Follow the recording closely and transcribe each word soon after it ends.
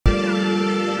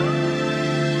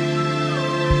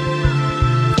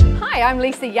Hi, I'm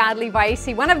Lisa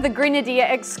Yardley-Vaiese, one of the Grenadier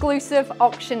exclusive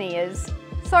auctioneers.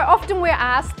 So often we're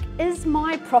asked, is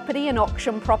my property an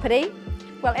auction property?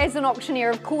 Well, as an auctioneer,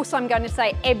 of course I'm going to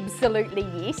say absolutely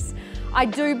yes. I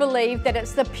do believe that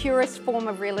it's the purest form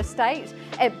of real estate.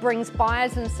 It brings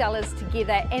buyers and sellers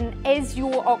together, and as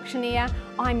your auctioneer,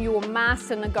 I'm your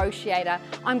master negotiator.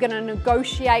 I'm going to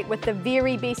negotiate with the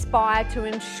very best buyer to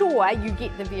ensure you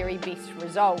get the very best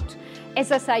result.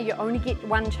 As I say, you only get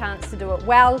one chance to do it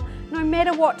well, no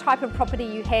matter what type of property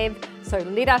you have, so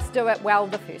let us do it well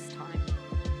the first time.